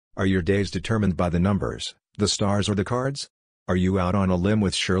paradise? Are your days determined by the numbers, the stars, or the cards? Are you out on a limb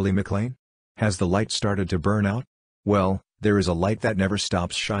with Shirley MacLaine? Has the light started to burn out? Well, there is a light that never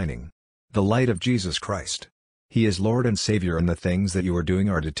stops shining. The light of Jesus Christ. He is Lord and Savior, and the things that you are doing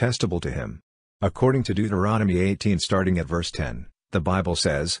are detestable to Him. According to Deuteronomy 18 starting at verse 10. The Bible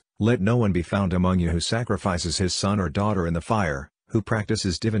says, "Let no one be found among you who sacrifices his son or daughter in the fire, who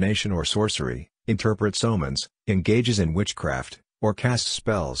practices divination or sorcery, interprets omens, engages in witchcraft, or casts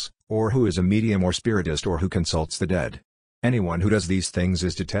spells, or who is a medium or spiritist, or who consults the dead. Anyone who does these things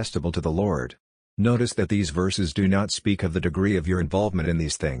is detestable to the Lord." Notice that these verses do not speak of the degree of your involvement in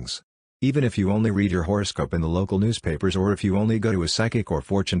these things. Even if you only read your horoscope in the local newspapers, or if you only go to a psychic or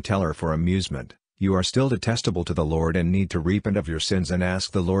fortune teller for amusement, you are still detestable to the Lord and need to repent of your sins and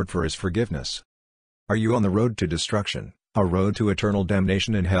ask the Lord for His forgiveness. Are you on the road to destruction, a road to eternal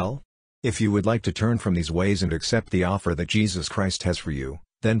damnation in hell? If you would like to turn from these ways and accept the offer that Jesus Christ has for you,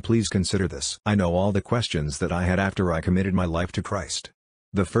 then please consider this. I know all the questions that I had after I committed my life to Christ.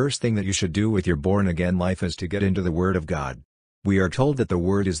 The first thing that you should do with your born-again life is to get into the Word of God. We are told that the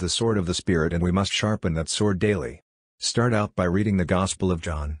Word is the sword of the Spirit and we must sharpen that sword daily. Start out by reading the Gospel of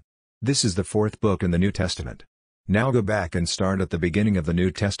John. This is the 4th book in the New Testament. Now go back and start at the beginning of the New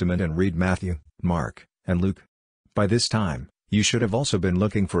Testament and read Matthew, Mark, and Luke. By this time, you should have also been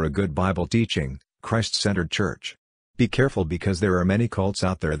looking for a good Bible teaching, Christ-centered church. Be careful because there are many cults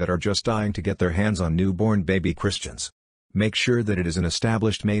out there that are just dying to get their hands on newborn baby Christians. Make sure that it is an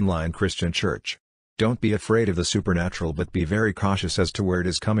established mainline Christian church. Don't be afraid of the supernatural but be very cautious as to where it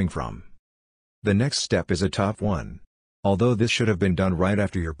is coming from. The next step is a tough one. Although this should have been done right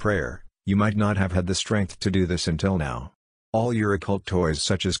after your prayer, you might not have had the strength to do this until now. All your occult toys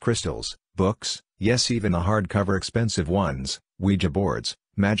such as crystals, books, yes even the hardcover expensive ones, Ouija boards,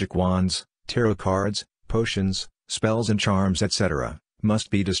 magic wands, tarot cards, potions, spells and charms etc.,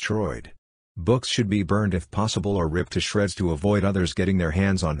 must be destroyed. Books should be burned if possible or ripped to shreds to avoid others getting their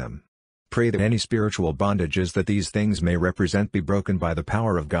hands on them. Pray that any spiritual bondages that these things may represent be broken by the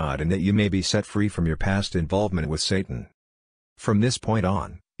power of God and that you may be set free from your past involvement with Satan. From this point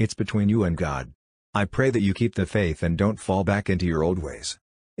on, it's between you and God. I pray that you keep the faith and don't fall back into your old ways.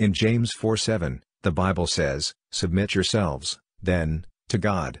 In James 4:7, the Bible says, "Submit yourselves, then, to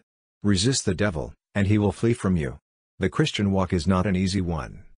God. Resist the devil, and he will flee from you." The Christian walk is not an easy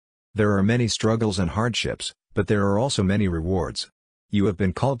one. There are many struggles and hardships, but there are also many rewards. You have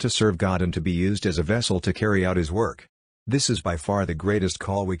been called to serve God and to be used as a vessel to carry out His work. This is by far the greatest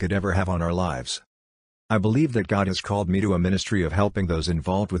call we could ever have on our lives. I believe that God has called me to a ministry of helping those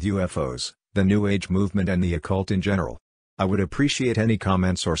involved with UFOs, the New Age movement and the occult in general. I would appreciate any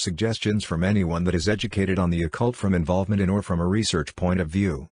comments or suggestions from anyone that is educated on the occult from involvement in or from a research point of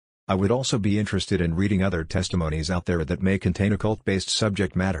view. I would also be interested in reading other testimonies out there that may contain occult-based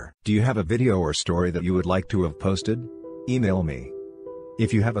subject matter. Do you have a video or story that you would like to have posted? Email me.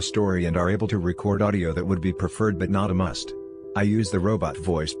 If you have a story and are able to record audio, that would be preferred but not a must. I use the robot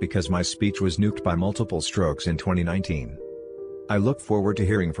voice because my speech was nuked by multiple strokes in 2019. I look forward to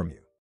hearing from you.